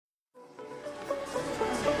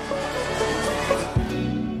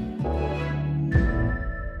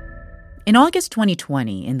In August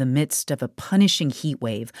 2020, in the midst of a punishing heat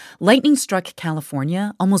wave, lightning struck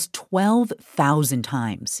California almost 12,000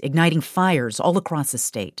 times, igniting fires all across the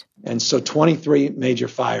state. And so 23 major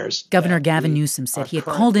fires. Governor Gavin Newsom said he had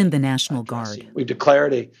called in the National Guard. We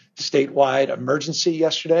declared a statewide emergency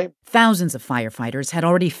yesterday. Thousands of firefighters had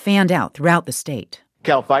already fanned out throughout the state.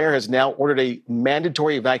 Cal Fire has now ordered a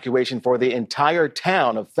mandatory evacuation for the entire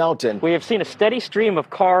town of Felton. We have seen a steady stream of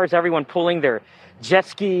cars, everyone pulling their jet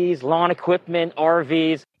skis, lawn equipment,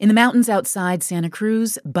 RVs. In the mountains outside Santa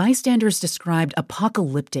Cruz, bystanders described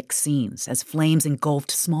apocalyptic scenes as flames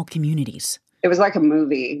engulfed small communities. It was like a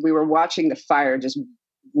movie. We were watching the fire just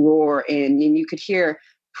roar in, and you could hear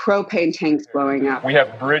propane tanks blowing up. We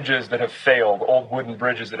have bridges that have failed, old wooden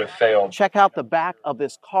bridges that have failed. Check out the back of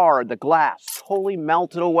this car. The glass totally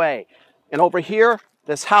melted away. And over here,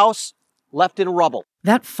 this house left in rubble.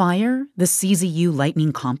 That fire, the CZU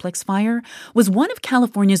Lightning Complex fire, was one of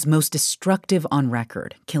California's most destructive on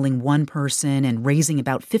record, killing one person and razing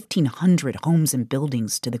about 1,500 homes and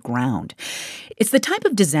buildings to the ground. It's the type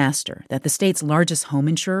of disaster that the state's largest home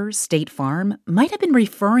insurer, State Farm, might have been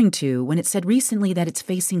referring to when it said recently that it's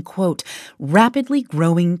facing, quote, rapidly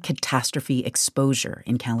growing catastrophe exposure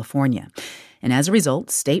in California. And as a result,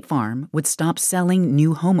 State Farm would stop selling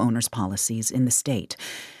new homeowners policies in the state.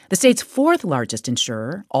 The state's fourth largest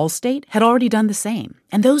insurer, Allstate, had already done the same.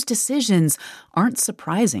 And those decisions aren't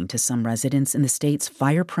surprising to some residents in the state's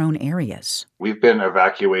fire-prone areas. We've been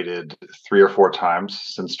evacuated 3 or 4 times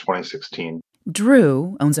since 2016.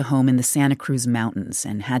 Drew owns a home in the Santa Cruz Mountains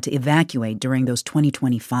and had to evacuate during those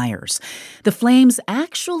 2020 fires. The flames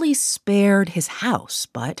actually spared his house,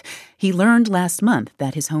 but he learned last month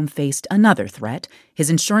that his home faced another threat. His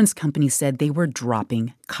insurance company said they were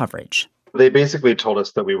dropping coverage. They basically told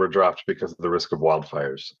us that we were dropped because of the risk of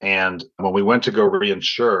wildfires. And when we went to go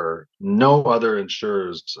reinsure, no other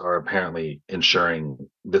insurers are apparently insuring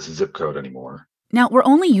this zip code anymore. Now, we're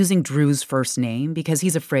only using Drew's first name because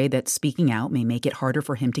he's afraid that speaking out may make it harder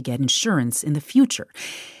for him to get insurance in the future.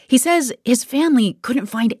 He says his family couldn't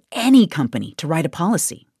find any company to write a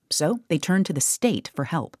policy, so they turned to the state for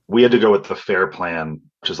help. We had to go with the FAIR plan,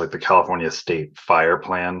 which is like the California State Fire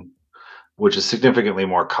Plan, which is significantly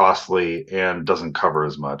more costly and doesn't cover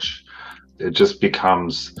as much. It just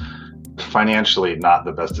becomes financially not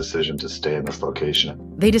the best decision to stay in this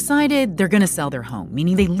location. They decided they're going to sell their home,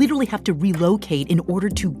 meaning they literally have to relocate in order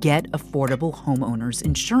to get affordable homeowners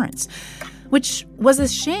insurance, which was a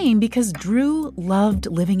shame because Drew loved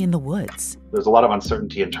living in the woods. There's a lot of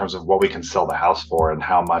uncertainty in terms of what we can sell the house for and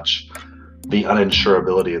how much the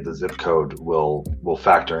uninsurability of the zip code will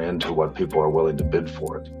factor into what people are willing to bid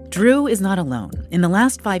for it. Drew is not alone. In the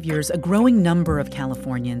last 5 years, a growing number of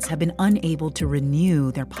Californians have been unable to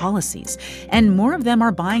renew their policies, and more of them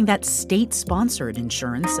are buying that state-sponsored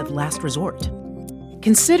insurance of last resort.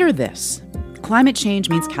 Consider this. Climate change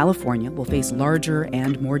means California will face larger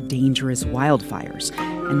and more dangerous wildfires,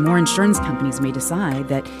 and more insurance companies may decide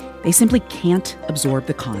that they simply can't absorb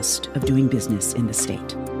the cost of doing business in the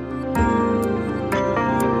state.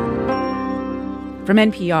 From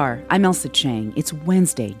NPR, I'm Ailsa Chang. It's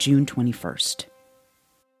Wednesday, June 21st.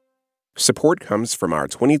 Support comes from our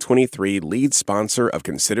 2023 lead sponsor of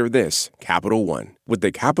Consider This, Capital One, with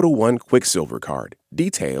the Capital One Quicksilver Card.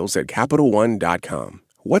 Details at CapitalOne.com.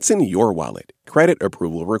 What's in your wallet? Credit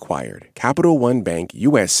approval required. Capital One Bank,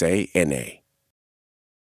 USA, N.A.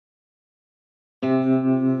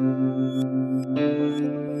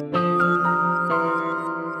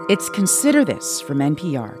 It's Consider This from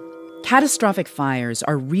NPR. Catastrophic fires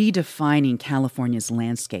are redefining California's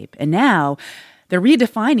landscape, and now they're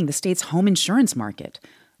redefining the state's home insurance market.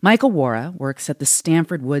 Michael Wara works at the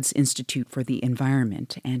Stanford Woods Institute for the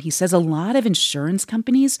Environment, and he says a lot of insurance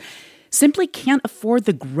companies simply can't afford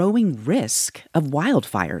the growing risk of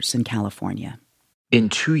wildfires in California. In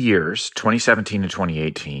 2 years, 2017 and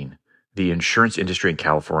 2018, the insurance industry in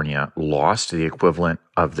California lost the equivalent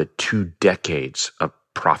of the 2 decades of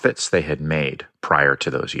profits they had made prior to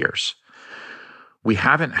those years. We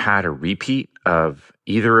haven't had a repeat of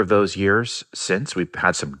either of those years since. We've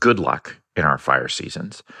had some good luck in our fire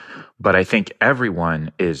seasons, but I think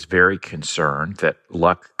everyone is very concerned that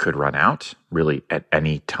luck could run out really at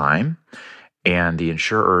any time, and the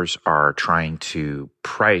insurers are trying to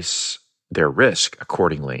price their risk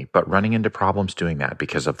accordingly, but running into problems doing that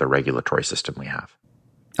because of the regulatory system we have.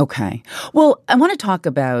 Okay. Well, I want to talk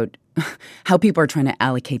about how people are trying to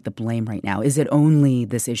allocate the blame right now. Is it only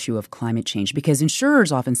this issue of climate change? Because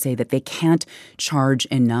insurers often say that they can't charge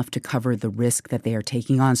enough to cover the risk that they are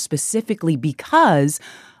taking on, specifically because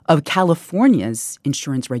of California's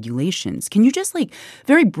insurance regulations. Can you just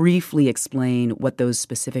very briefly explain what those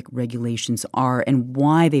specific regulations are and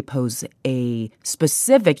why they pose a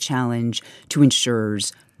specific challenge to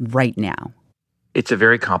insurers right now? It's a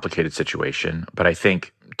very complicated situation, but I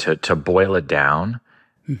think to boil it down,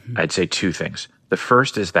 I'd say two things. The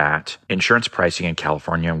first is that insurance pricing in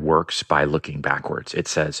California works by looking backwards. It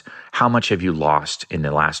says, how much have you lost in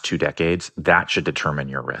the last 2 decades? That should determine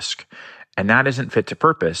your risk. And that isn't fit to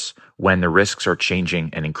purpose when the risks are changing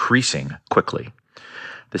and increasing quickly.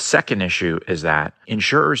 The second issue is that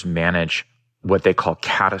insurers manage what they call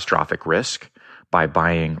catastrophic risk by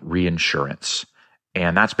buying reinsurance.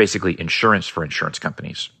 And that's basically insurance for insurance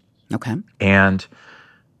companies. Okay. And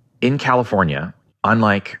in California,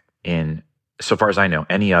 unlike in, so far as I know,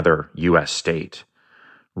 any other U.S. state,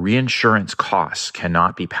 reinsurance costs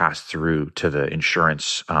cannot be passed through to the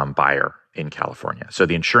insurance buyer in California. So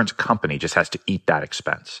the insurance company just has to eat that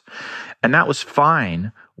expense. And that was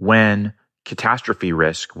fine when catastrophe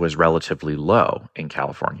risk was relatively low in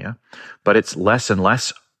California, but it's less and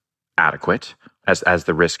less adequate as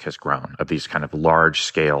the risk has grown of these kind of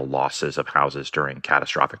large-scale losses of houses during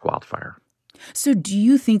catastrophic wildfire. So do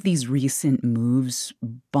you think these recent moves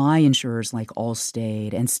by insurers like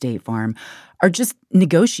Allstate and State Farm are just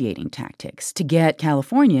negotiating tactics to get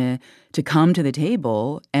California to come to the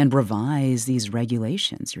table and revise these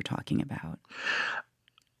regulations you're talking about?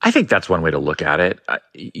 I think that's one way to look at it.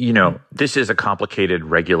 This is a complicated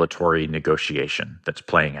regulatory negotiation that's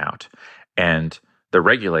playing out. And the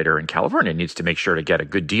regulator in California needs to make sure to get a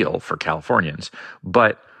good deal for Californians.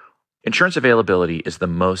 But insurance availability is the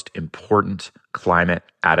most important climate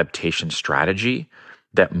adaptation strategy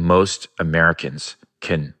that most Americans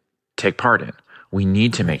can take part in. We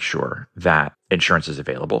need to make sure that insurance is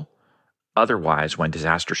available. Otherwise, when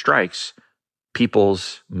disaster strikes,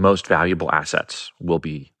 people's most valuable assets will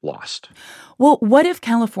be lost. Well, what if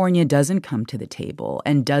California doesn't come to the table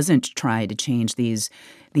and doesn't try to change these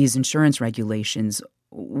insurance regulations?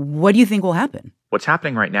 What do you think will happen? What's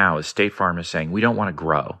happening right now is State Farm is saying we don't want to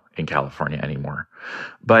grow in California anymore.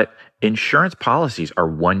 But insurance policies are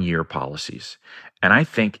 1-year policies. And I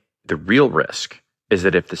think the real risk is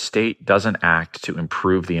that if the state doesn't act to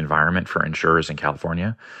improve the environment for insurers in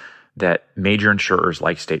California, that major insurers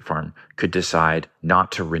like State Farm could decide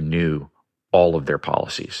not to renew all of their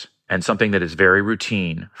policies. And something that is very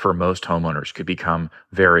routine for most homeowners could become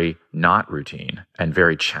very not routine and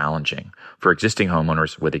very challenging for existing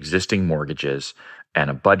homeowners with existing mortgages and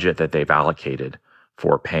a budget that they've allocated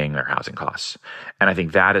for paying their housing costs. And I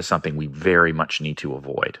think that is something we very much need to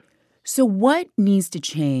avoid. So what needs to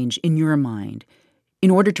change in your mind in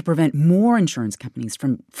order to prevent more insurance companies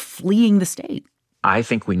from fleeing the state? I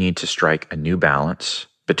think we need to strike a new balance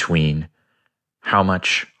between how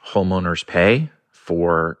much homeowners pay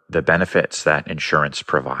for the benefits that insurance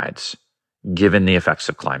provides, given the effects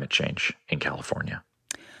of climate change in California.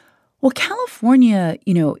 Well, California,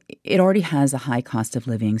 it already has a high cost of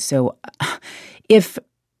living. So if,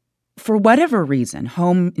 for whatever reason,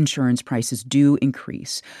 home insurance prices do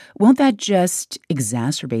increase, won't that just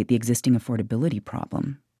exacerbate the existing affordability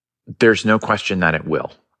problem? There's no question that it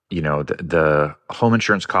will. The home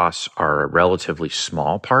insurance costs are a relatively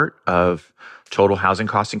small part of total housing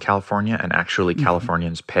costs in California, and actually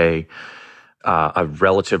Californians pay a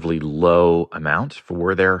relatively low amount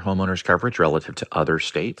for their homeowners coverage relative to other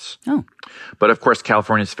states. Oh. But of course,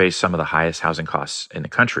 Californians face some of the highest housing costs in the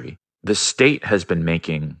country. The state has been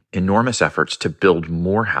making enormous efforts to build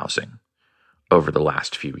more housing over the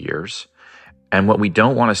last few years. And what we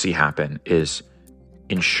don't want to see happen is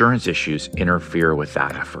insurance issues interfere with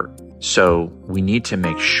that effort. So we need to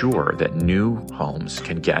make sure that new homes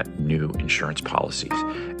can get new insurance policies.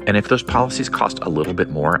 And if those policies cost a little bit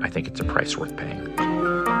more, I think it's a price worth paying.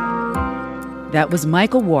 That was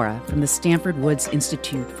Michael Wara from the Stanford Woods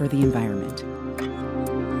Institute for the Environment.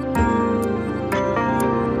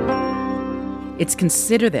 It's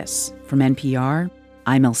Consider This from NPR.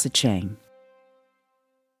 I'm Ailsa Chang.